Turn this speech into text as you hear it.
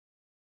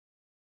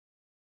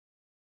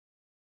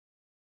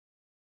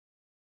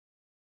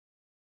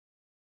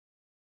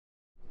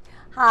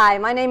Hi,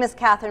 my name is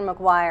Katheryn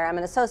Maguire. I'm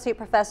an associate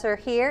professor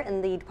here in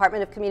the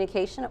Department of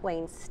Communication at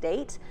Wayne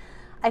State.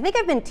 I think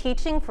I've been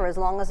teaching for as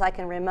long as I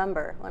can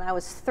remember. When I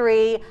was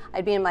 3,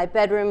 I'd be in my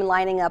bedroom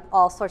lining up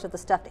all sorts of the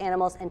stuffed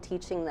animals and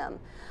teaching them.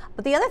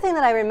 But the other thing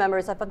that I remember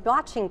is I've been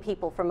watching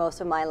people for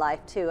most of my life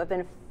too. I've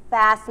been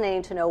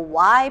fascinated to know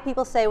why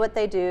people say what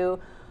they do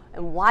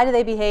and why do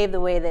they behave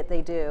the way that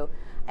they do.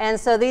 And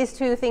so these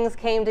two things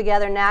came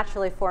together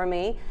naturally for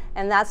me,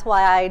 and that's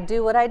why I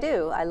do what I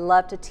do. I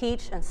love to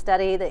teach and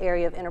study the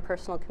area of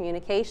interpersonal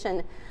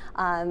communication,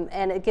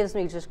 and it gives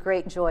me just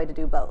great joy to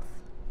do both.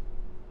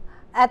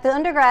 At the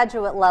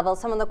undergraduate level,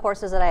 some of the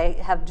courses that I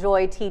have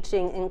joy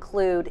teaching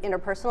include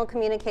interpersonal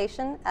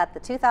communication at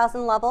the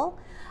 2000 level.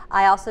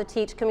 I also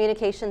teach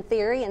communication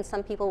theory, and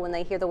some people, when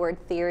they hear the word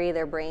theory,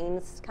 their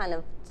brains kind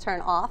of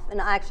turn off.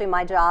 And actually,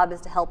 my job is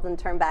to help them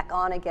turn back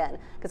on again,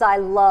 because I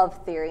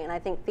love theory, and I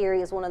think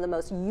theory is one of the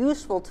most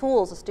useful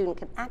tools a student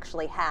can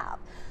actually have.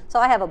 So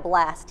I have a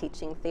blast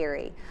teaching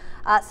theory.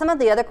 Some of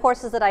the other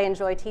courses that I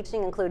enjoy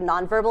teaching include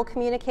nonverbal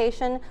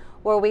communication,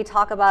 where we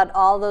talk about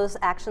all those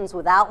actions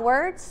without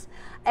words,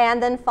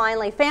 and then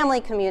finally family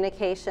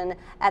communication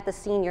at the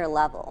senior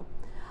level.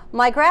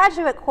 My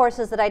graduate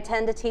courses that I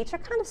tend to teach are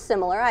kind of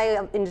similar.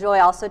 I enjoy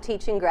also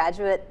teaching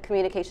graduate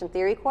communication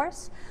theory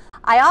course.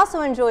 I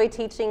also enjoy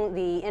teaching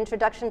the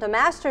Introduction to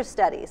Master's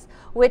Studies,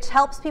 which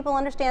helps people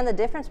understand the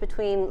difference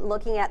between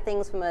looking at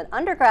things from an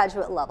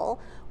undergraduate level,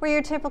 where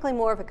you're typically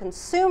more of a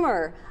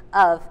consumer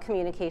of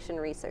communication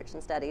research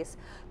and studies,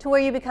 to where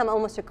you become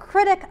almost a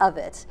critic of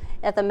it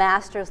at the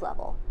master's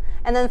level.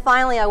 And then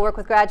finally, I work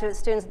with graduate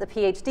students at the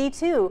PhD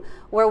too,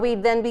 where we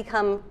then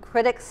become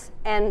critics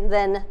and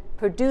then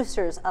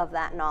producers of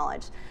that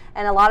knowledge.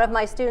 And a lot of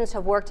my students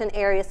have worked in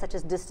areas such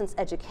as distance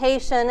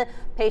education,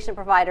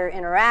 patient-provider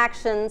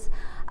interactions,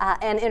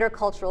 and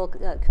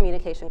intercultural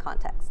communication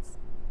contexts.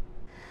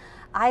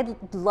 I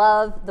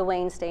love the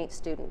Wayne State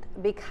student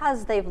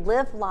because they've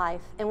lived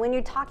life, and when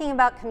you're talking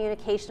about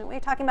communication, when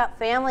you're talking about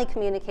family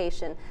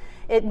communication,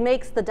 it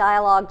makes the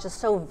dialogue just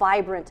so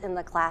vibrant in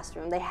the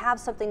classroom. They have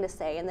something to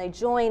say and they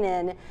join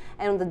in,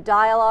 and the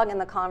dialogue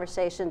and the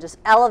conversation just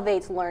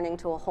elevates learning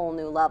to a whole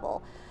new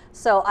level.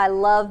 So I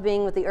love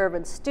being with the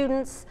urban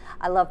students.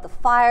 I love the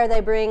fire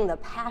they bring, the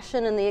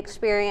passion and the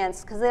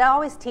experience, because they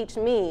always teach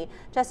me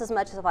just as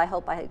much as I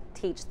hope I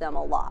teach them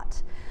a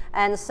lot.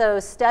 And so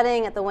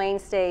studying at the Wayne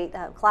State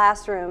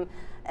classroom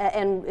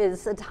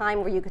is a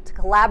time where you get to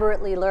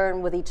collaboratively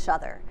learn with each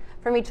other,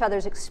 from each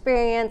other's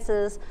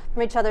experiences,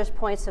 from each other's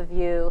points of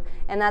view,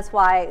 and that's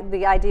why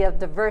the idea of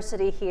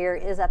diversity here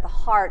is at the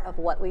heart of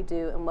what we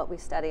do and what we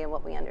study and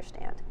what we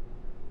understand.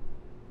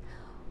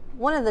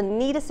 One of the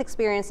neatest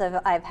experiences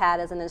I've had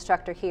as an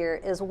instructor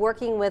here is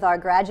working with our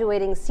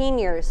graduating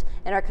seniors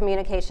in our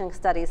Communication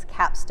Studies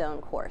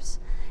capstone course.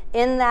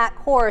 In that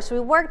course, we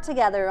worked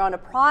together on a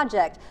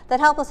project that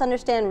helped us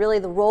understand really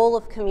the role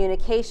of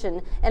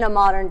communication in a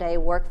modern day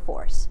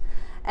workforce.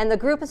 And the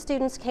group of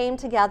students came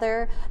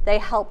together, they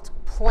helped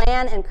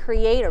plan and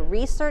create a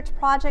research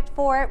project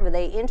for it where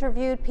they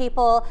interviewed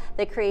people,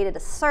 they created a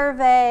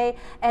survey,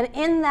 and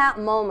in that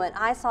moment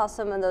I saw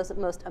some of those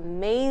most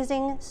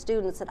amazing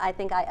students that I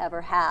think I ever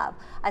have.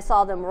 I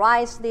saw them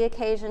rise to the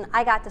occasion.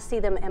 I got to see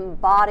them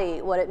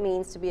embody what it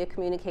means to be a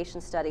communication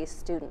studies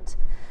student.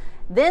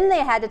 Then they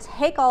had to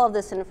take all of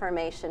this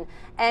information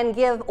and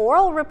give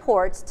oral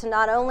reports to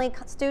not only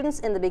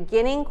students in the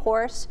beginning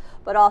course,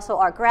 but also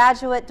our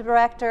graduate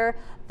director,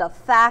 the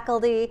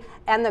faculty,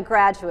 and the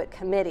graduate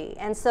committee.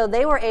 And so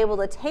they were able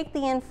to take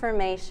the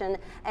information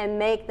and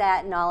make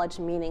that knowledge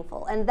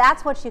meaningful. And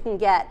that's what you can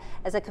get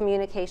as a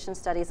communication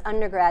studies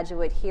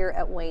undergraduate here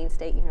at Wayne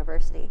State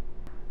University.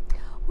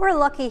 We're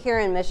lucky here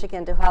in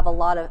Michigan to have a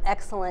lot of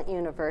excellent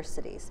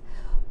universities.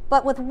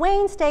 But with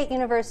Wayne State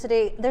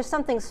University, there's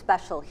something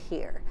special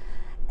here.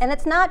 And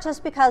it's not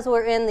just because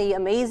we're in the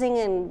amazing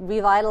and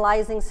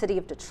revitalizing city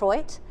of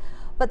Detroit,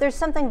 but there's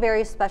something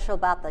very special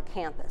about the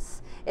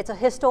campus. It's a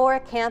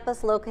historic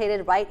campus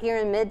located right here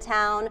in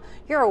Midtown.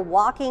 You're a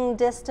walking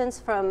distance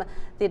from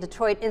the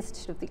Detroit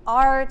Institute of the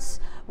Arts.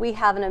 We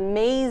have an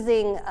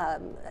amazing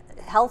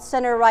health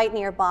center right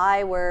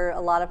nearby where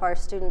a lot of our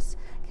students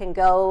can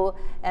go,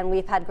 and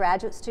we've had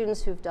graduate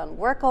students who've done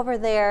work over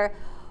there.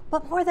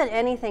 But more than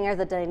anything are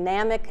the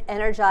dynamic,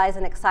 energized,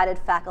 and excited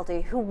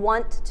faculty who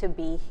want to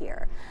be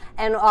here.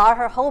 And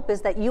our hope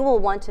is that you will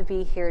want to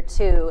be here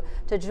too,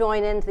 to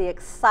join into the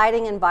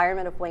exciting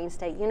environment of Wayne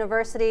State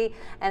University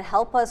and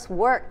help us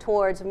work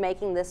towards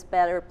making this a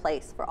better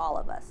place for all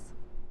of us.